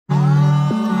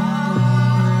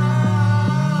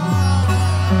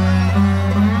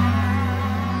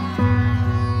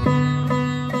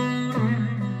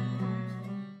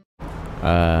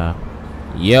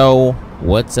Yo,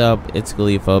 what's up? It's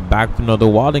Khalifa back with another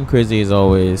wild and crazy as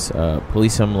always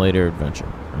police simulator adventure.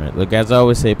 All right, look, as I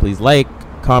always say, please like,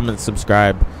 comment,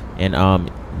 subscribe, and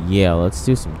yeah, let's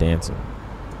do some dancing.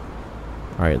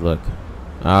 All right, look,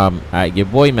 your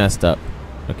boy messed up.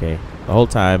 Okay, the whole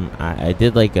time I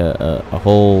did like a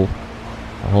whole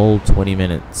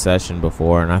 20-minute session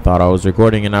before, and I thought I was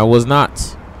recording, and I was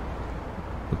not.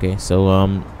 Okay,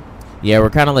 so yeah, we're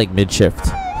kind of like mid-shift,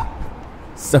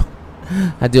 so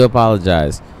I do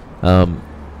apologize.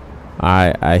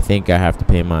 I think I have to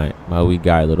pay my weed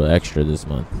guy a little extra this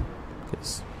month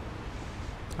because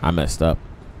I messed up.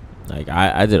 Like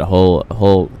I did a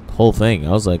whole thing.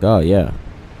 I was like, oh yeah,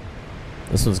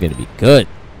 this one's gonna be good.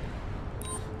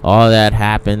 All that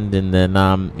happened, and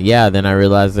then yeah, then I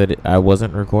realized that I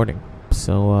wasn't recording.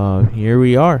 So here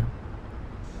we are.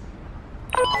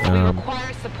 We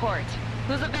require support.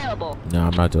 Who's available? No,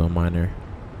 I'm not doing minor.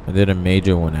 I did a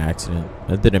major one accident.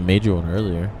 I did a major one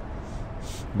earlier.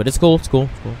 But it's cool, it's cool,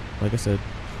 it's cool. Like I said.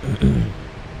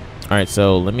 Alright,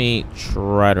 so let me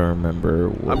try to remember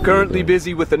what I'm currently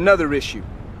busy with another issue.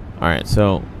 Alright,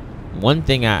 so one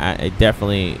thing I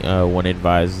definitely want to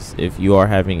advise if you are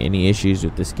having any issues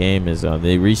with this game is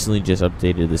they recently just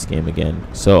updated this game again.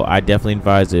 So I definitely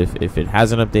advise if it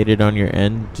hasn't updated on your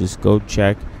end, just go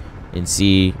check and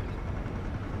see.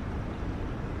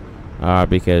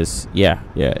 Because yeah,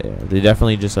 they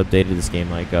definitely just updated this game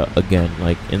like again,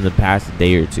 like in the past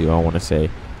day or two, I want to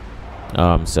say.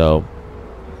 So,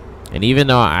 and even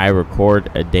though I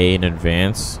record a day in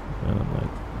advance,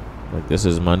 like this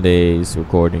is Monday's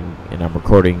recording, and I'm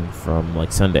recording from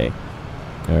like Sunday.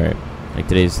 All right, like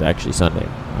today's actually Sunday.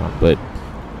 But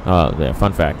yeah,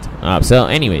 fun fact. So,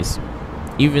 anyways,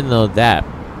 even though that,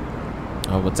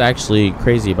 what's actually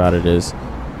crazy about it is,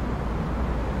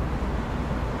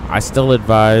 I still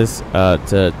advise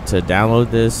to download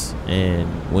this, and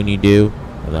when you do,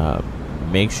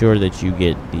 make sure that you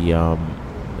get the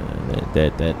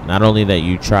that not only that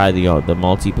you try the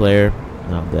multiplayer,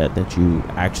 that you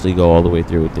actually go all the way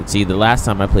through with it. See, the last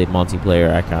time I played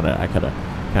multiplayer, I kind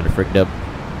of freaked up.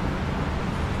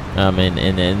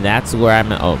 And that's where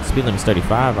I'm at. Oh, speed limit's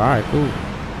 35. All right, cool.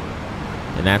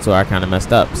 And that's where I kind of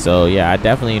messed up. So yeah, I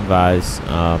definitely advise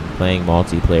playing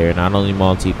multiplayer. Not only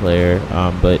multiplayer,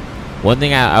 but one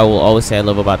thing I will always say I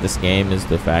love about this game is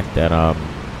the fact that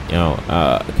you know,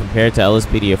 compared to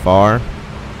LSPDFR,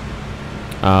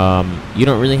 you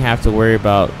don't really have to worry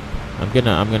about. I'm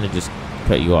gonna just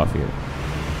cut you off here.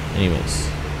 Anyways,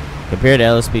 compared to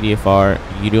LSPDFR,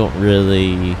 you don't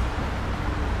really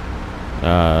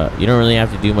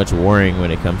have to do much worrying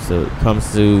when it comes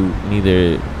to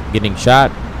neither getting shot.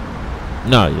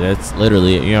 No, that's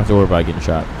literally it. You don't have to worry about getting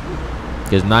shot,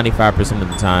 because 95% of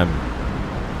the time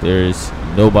there's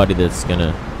nobody that's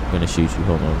gonna shoot you.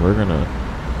 Hold on,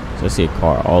 so I see a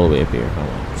car all the way up here. Hold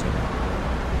on, just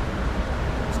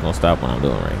gonna stop what I'm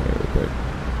doing right here real quick.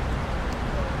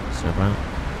 Step out.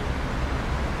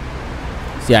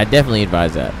 See, I definitely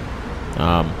advise that.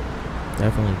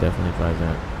 Definitely advise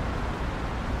that.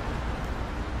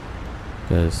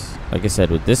 Because, like I said,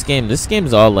 with this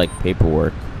game's all like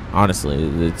paperwork. Honestly,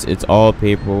 it's all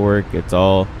paperwork. It's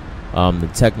all the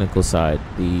technical side,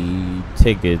 the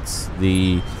tickets.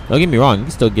 Don't get me wrong, you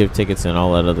can still give tickets and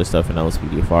all that other stuff in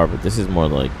LSPDFR, but this is more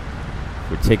like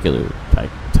particular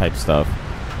type stuff.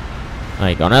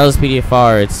 Like on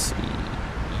LSPDFR, it's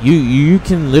you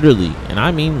can literally, and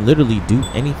I mean literally, do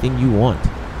anything you want.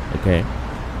 Okay,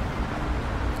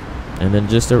 and then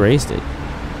just erase it.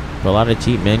 For a lot of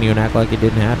cheap menu and act like it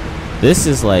didn't happen. This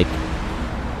is like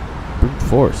brute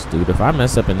force, dude. If I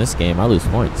mess up in this game, I lose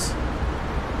points,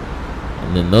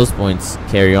 and then those points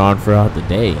carry on throughout the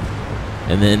day,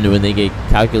 and then when they get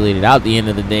calculated out at the end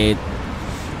of the day,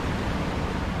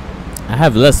 I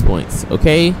have less points.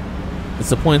 Okay,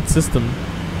 it's a point system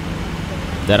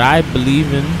that I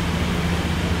believe in.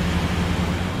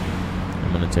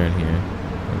 I'm gonna turn here.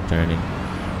 I'm turning.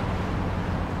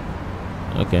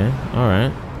 Okay, all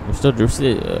right. We're still.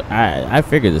 I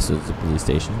figured this was a police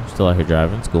station. We're still out here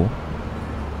driving. It's cool.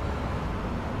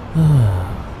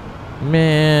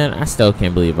 Man, I still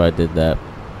can't believe I did that.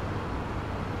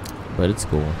 But it's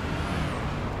cool.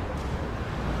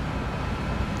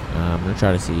 I'm gonna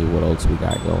try to see what else we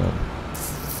got going.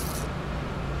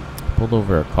 Pulled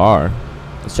over a car.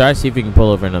 Let's try to see if we can pull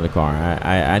over another car.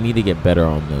 I need to get better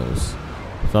on those.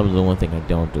 Probably the one thing I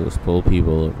don't do is pull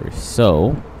people over.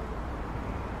 So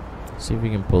see if we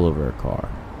can pull over a car.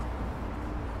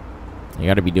 You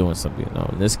got to be doing something though.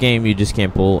 In this game, you just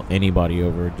can't pull anybody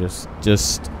over. Just.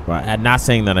 I'm not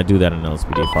saying that I do that in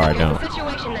LSPDFR. I don't.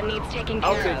 Situation that needs taking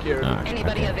care of.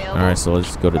 Anybody Okay. available? All right, so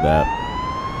let's go to that.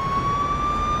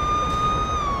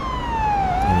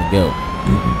 go.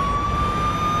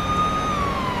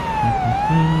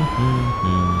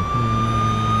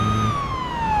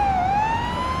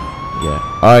 Yeah.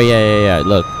 Oh yeah.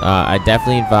 Look, I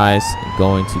definitely advise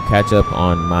going to catch up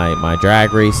on my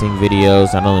drag racing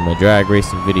videos. Not only my drag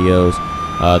racing videos,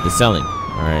 the selling.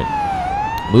 All right.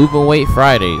 Move and Weight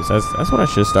Fridays. That's what I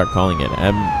should start calling it.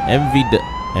 MVF.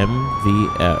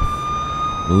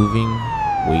 Moving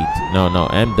Weight. No.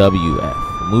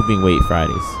 MWF. Moving Weight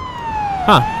Fridays.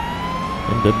 Huh.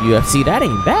 MWF. See, that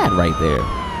ain't bad right there.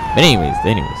 But anyways,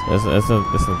 that's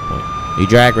the point. You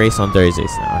drag race on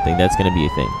Thursdays now. I think that's gonna be a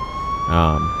thing.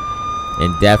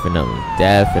 And definitely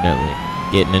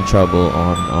getting in trouble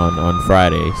on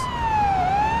Fridays.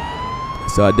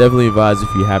 So I definitely advise,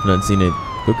 if you have not seen it,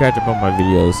 go catch up on my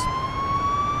videos.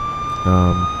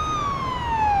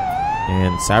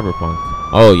 And Cyberpunk.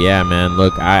 Oh yeah, man.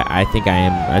 Look, I think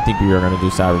we are gonna do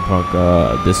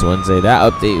Cyberpunk this Wednesday.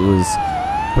 That update was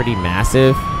pretty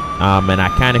massive. And I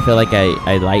kind of feel like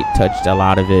I light touched a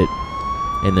lot of it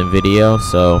in the video,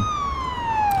 so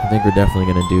I think we're definitely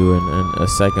gonna do a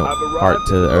second part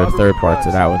or third part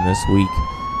to that one this week.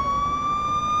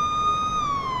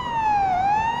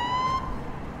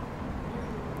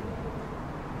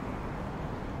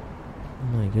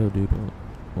 I'm like, yo, dude,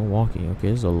 we're walking. Okay,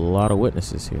 there's a lot of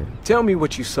witnesses here. Tell me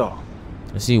what you saw.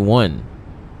 I see one.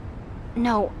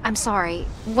 No, I'm sorry.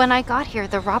 When I got here,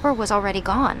 the robber was already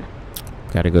gone.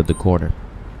 Gotta go to the corner.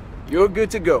 You're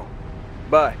good to go.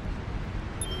 Bye.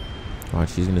 Oh,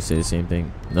 she's gonna say the same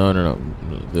thing. No.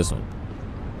 This one.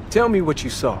 Tell me what you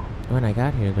saw. When I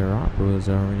got here, the robber was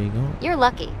already gone. You're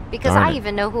lucky, because Darn I it.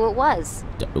 even know who it was.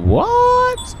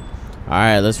 What?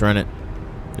 Alright, let's run it.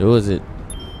 Who is it?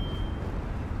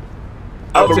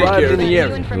 I'll I've take arrived care of in the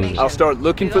new information. area. I'll start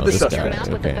looking for the this guy. suspect. Map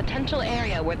with the Okay. potential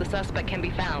area where the suspect can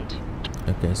be found.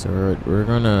 Okay, so we're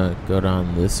gonna go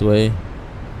down this way.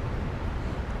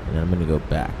 And I'm gonna go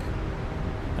back.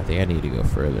 I think I need to go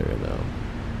further though.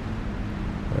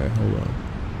 Alright, hold on.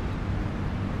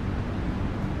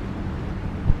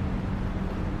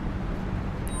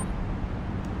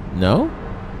 No?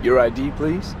 Your ID,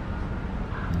 please.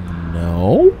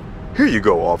 No? Here you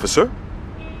go, officer.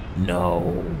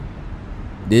 No.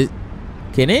 This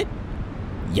can it?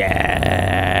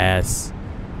 Yes.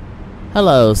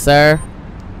 Hello, sir.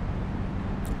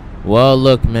 Well,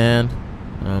 look, man.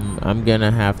 I'm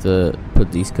gonna have to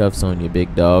put these cuffs on you,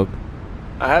 big dog.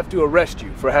 I have to arrest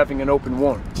you for having an open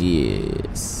warrant.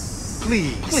 Yes.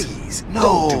 Please,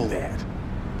 don't do that.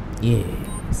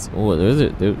 Yes. Oh,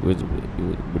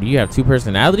 what do you have? Two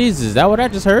personalities? Is that what I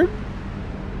just heard?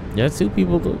 Yeah, two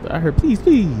people. I heard. Please.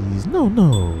 No,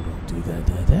 don't do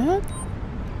that.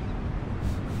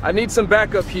 I need some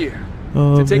backup here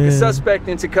Oh, to take the man. suspect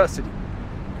into custody.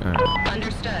 All right.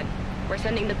 Understood. We're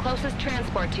sending the closest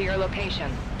transport to your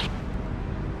location.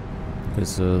 Okay,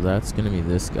 so that's gonna be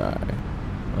this guy.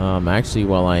 Actually,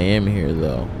 while I am here,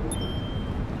 though,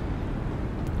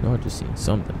 I just seen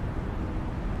something.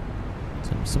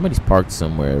 Somebody's parked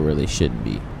somewhere where they shouldn't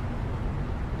be,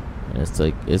 and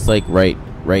it's like right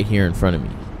here in front of me.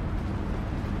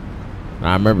 And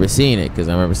I remember seeing it because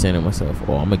I remember saying to myself,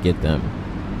 "Oh, I'm gonna get them.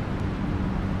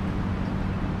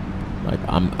 Like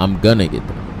I'm gonna get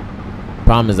them."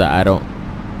 Problem is that I don't.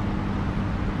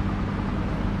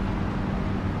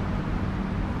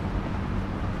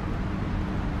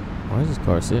 Why is this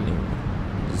car sitting here?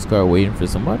 Is this car waiting for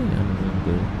somebody? I don't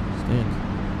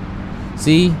understand.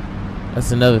 See,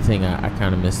 that's another thing I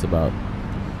kind of missed about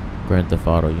Grand Theft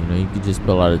Auto. You know, you could just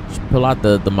pull out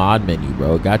the mod menu,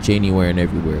 bro. It got you anywhere and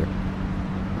everywhere.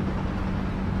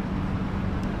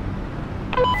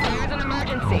 There's an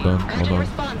emergency. Hold on. Urgent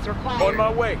response required. On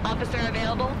my way. Officer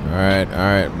available. All right,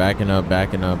 backing up,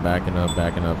 because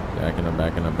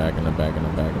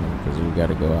we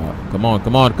gotta go out. Come on.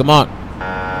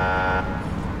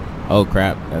 Oh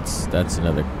crap, that's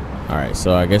another. All right,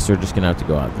 so I guess we're just gonna have to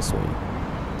go out this way.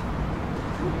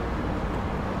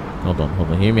 Hold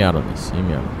on, hear me out on this. There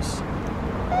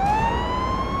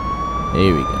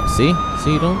we go. See,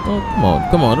 don't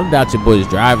come on, don't doubt your boy's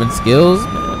driving skills,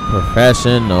 man.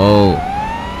 Professional.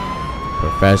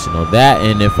 That,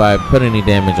 and if I put any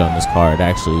damage on this car, it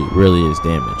actually really is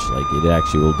damage. Like, it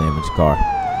actually will damage the car.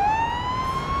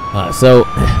 So,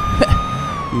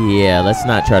 yeah, let's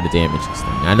not try to damage this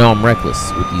thing. I know I'm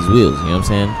reckless with these wheels, you know what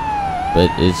I'm saying? But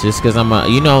it's just because I'm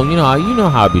you know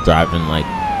how I be driving like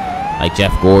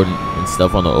Jeff Gordon and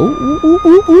stuff on the I've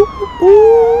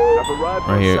arrived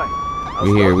Right on here. site. I'll We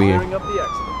here. start clearing up the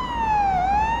accident.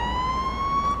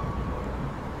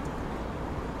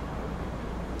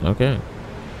 Okay.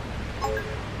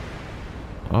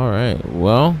 All right.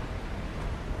 Well,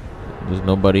 There's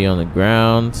nobody on the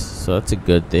ground, so that's a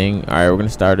good thing. All right, we're gonna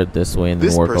start it this way and then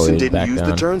This work our person way didn't back use down.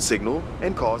 the turn signal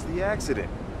and caused the accident.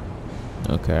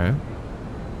 Okay.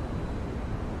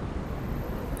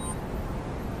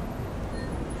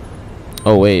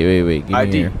 Oh wait. Give me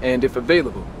ID, here. and if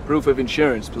available, proof of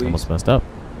insurance, please. Almost messed up.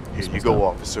 Here you go,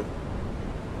 officer.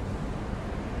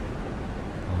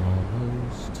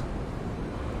 Almost.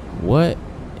 What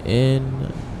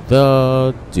in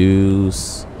the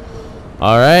deuce?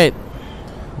 All right.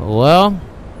 Well,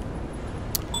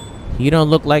 he don't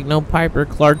look like no Piper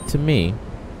Clark to me.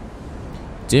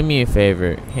 Do me a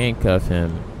favor, handcuff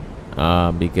him,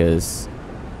 because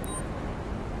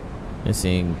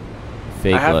missing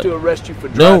fake. I have to arrest you for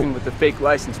No. driving with a fake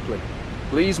license plate.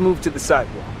 Please move to the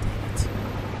sidewalk.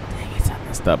 Dang it, I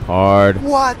messed up hard.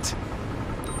 What?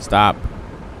 Stop.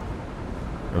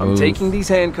 I'm Remove. taking these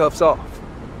handcuffs off.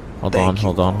 Hold Thank on, you,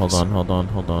 hold on.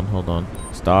 officer.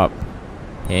 Stop.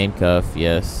 Handcuff,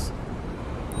 yes.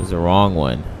 It was the wrong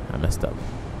one. I messed up.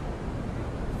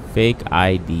 Fake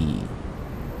ID.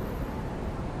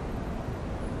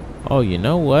 Oh, you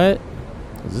know what?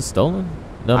 Is this stolen?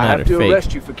 No I matter. have to Fake.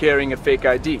 arrest you for carrying a fake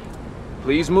ID.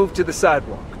 Please move to the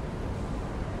sidewalk.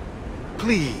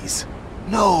 Please.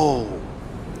 No.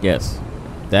 Yes.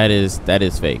 That is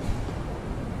fake.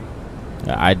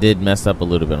 I did mess up a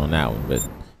little bit on that one, but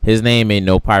his name ain't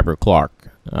no Piper Clark.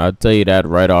 I'll tell you that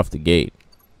right off the gate.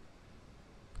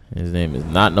 His name is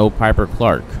not no Piper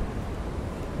Clark.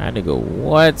 I had to go,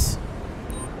 what?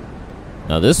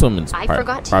 Now this woman's I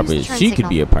forgot to probably use the turn she signal. could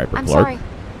be a Piper I'm Clark. sorry.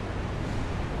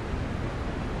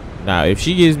 Now if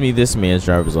she gives me this man's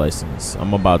driver's license,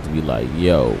 I'm about to be like,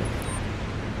 yo,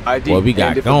 ID, what we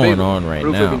got and if going available, on right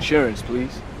proof now? of insurance,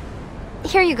 please.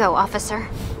 Here you go, officer.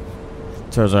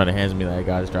 Turns around and hands me that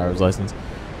guy's driver's license.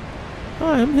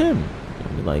 Hi, I'm him.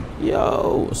 I'd be like,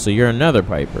 yo, so you're another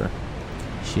Piper.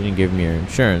 She didn't give me her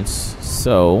insurance,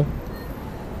 so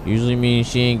usually means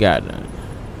she ain't got none.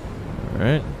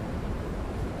 Alright.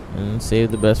 And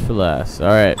save the best for last.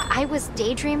 Alright. I was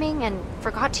daydreaming and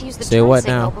forgot to use the Say turn what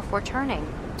signal now? before turning.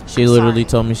 She I'm literally sorry.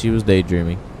 told me she was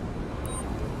daydreaming.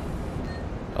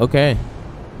 Okay.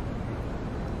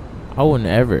 I wouldn't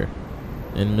ever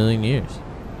in a million years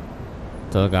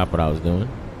tell a cop what I was doing.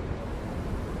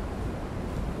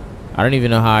 I don't even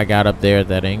know how I got up there at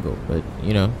that angle, but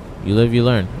you know, you live, you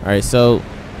learn. Alright, so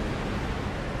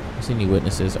see any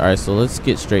witnesses? Alright, so let's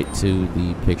get straight to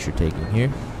the picture taking here.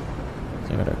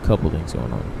 So I got a couple things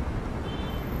going on.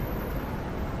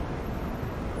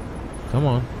 Come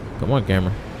on. Come on,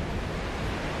 camera.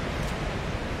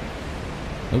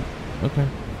 Oh, okay.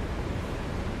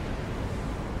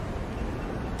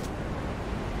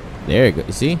 There you go.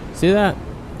 You see? See that?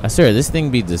 I swear, this thing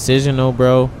be decisional,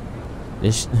 bro.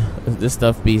 This this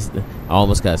stuff be... I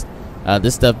almost cussed.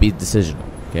 This stuff be decisional,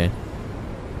 okay?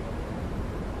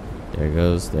 There it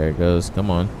goes. There it goes. Come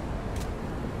on.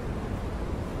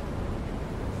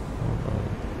 Hold on.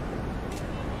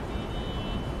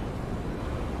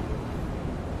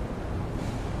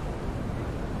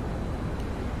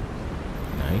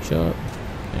 Now you show up.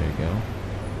 There you go.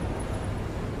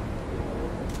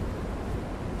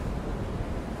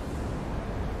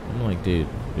 I'm like, dude,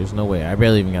 there's no way. I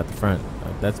barely even got the front.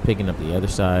 That's picking up the other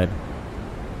side.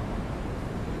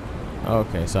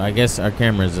 Okay, so I guess our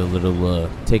camera's a little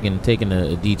taking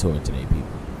a detour today, people.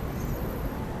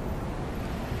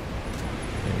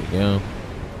 There we go.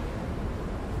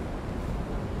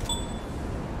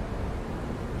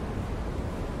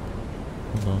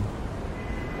 Hold on.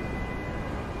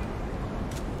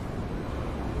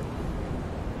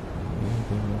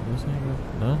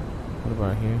 No? What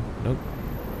about here? Nope.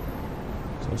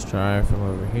 So let's try from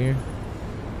over here.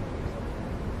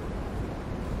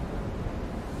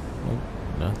 Nope,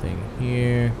 nothing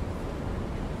here.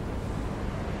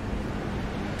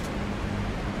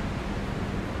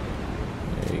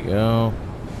 There you go.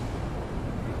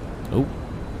 Nope.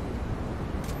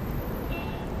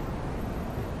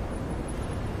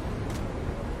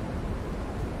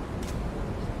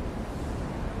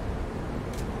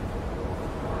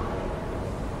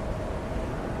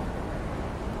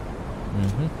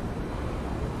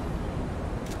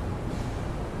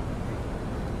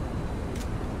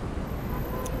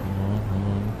 Hold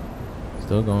on.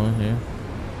 Still going here.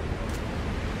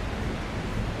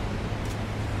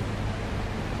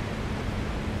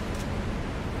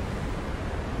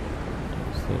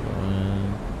 Still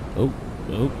going. Oh,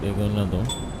 there goes another one.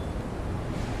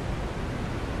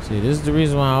 See, this is the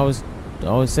reason why I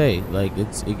always say, like,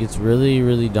 it gets really,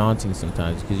 really daunting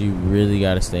sometimes because you really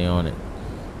got to stay on it.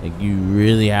 Like, you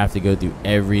really have to go through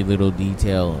every little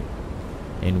detail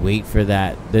and wait for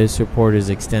that. This report is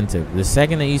extensive. The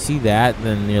second that you see that,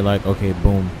 then you're like, okay,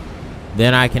 boom.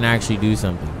 Then I can actually do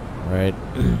something. All right.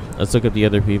 Let's look at the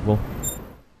other people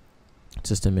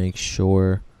just to make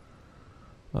sure.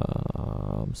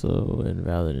 So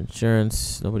invalid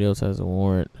insurance. Nobody else has a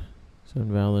warrant. So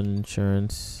invalid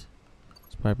insurance.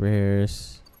 It's Piper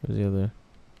Harris. Where's the other?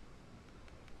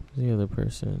 Where's the other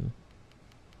person?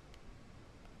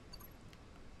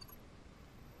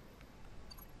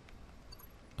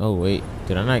 Oh wait,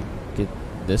 did I not get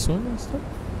this one and stuff?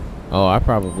 Oh, I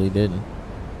probably didn't.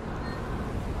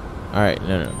 All right,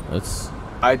 no, let's.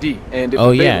 ID and.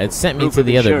 Oh yeah, it sent me to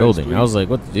the other building. Please. I was like,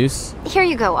 what the deuce? Here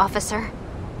you go, officer.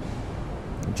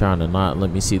 I'm trying to not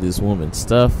let me see this woman's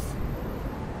stuff.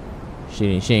 She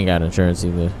ain't got insurance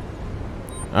either.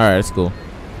 All right, that's cool.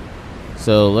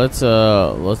 So let's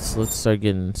start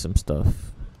getting some stuff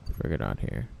figured out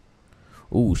here.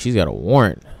 Ooh, she's got a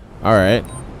warrant. All right,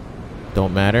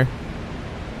 don't matter.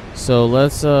 So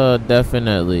let's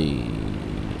definitely.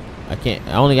 I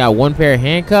only got one pair of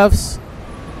handcuffs.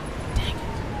 Dang it.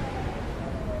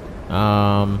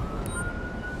 No.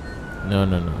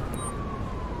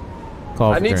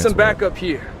 Call for I need some transport. backup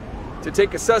here to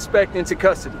take a suspect into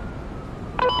custody.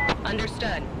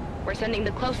 Understood. We're sending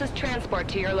the closest transport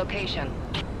to your location.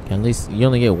 At least you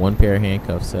only get one pair of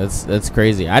handcuffs. That's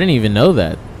crazy. I didn't even know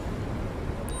that.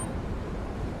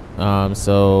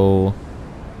 So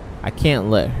I can't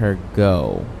let her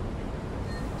go.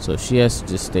 So she has to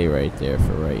just stay right there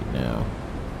for right now.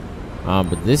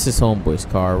 But this is Homeboy's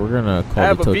car. We're gonna call I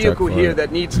have the tow a vehicle truck for here it.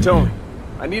 that needs towing.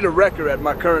 I need a record at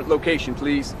my current location,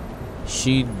 please.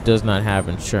 She does not have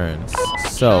insurance,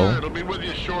 so it'll be with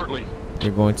you shortly.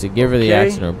 you're going to give her the Okay,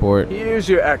 accident report. Here's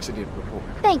your accident report.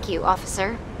 Thank you,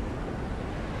 officer.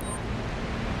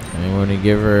 I'm going to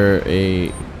give her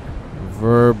a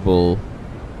verbal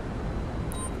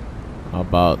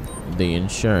about the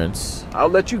insurance. I'll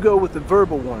let you go with the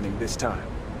verbal warning this time.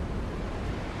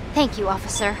 Thank you,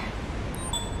 officer.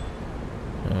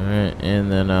 All right,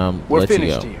 and then We're let you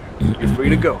finished go. here. You're free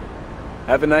to go.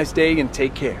 Have a nice day and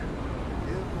take care.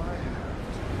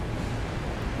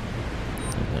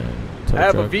 And then tow I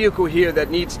have a truck. vehicle here that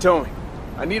needs towing.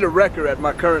 I need a record at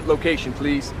my current location,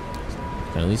 please.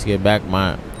 Can at least get back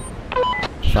my.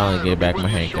 Finally It'll get be back with my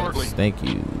you handcuffs. shortly. Thank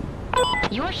you.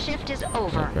 Your shift is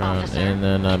over, Background. officer. And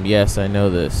then yes, I know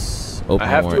this. Open I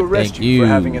have warrant. to arrest Thank you for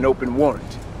having an open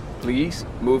warrant. Please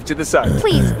move to the side.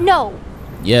 Please, no.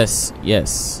 Yes.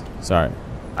 Sorry.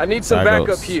 I need some There backup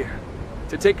goes. here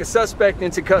to take a suspect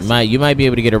into custody. You might be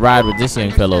able to get a ride with this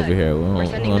young fellow over here. We We're don't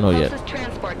sending the know yet. closest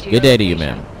transport to Good your day to you,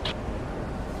 location. ma'am.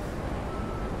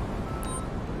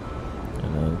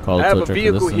 And then call I the have tow a truck for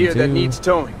vehicle this here one that too. needs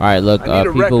towing. All right, look, I need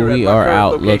a people, record we at my are current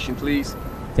out. Look, location, please.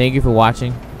 thank you for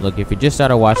watching. Look, if you just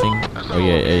started watching, oh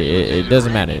yeah, it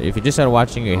doesn't matter. If you just started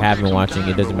watching or you have been watching,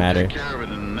 it doesn't matter. Take care of it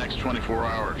in the next 24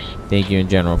 hours. Thank you in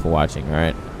general for watching. All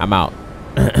right, I'm out.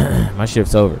 My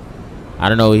shift's over. I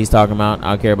don't know what he's talking about. I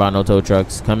don't care about no tow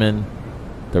trucks. Come in.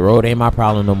 The road ain't my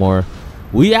problem no more.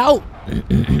 We out.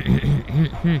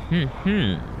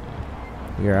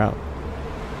 We're out.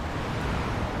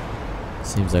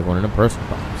 Seems like one of the personal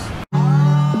problems.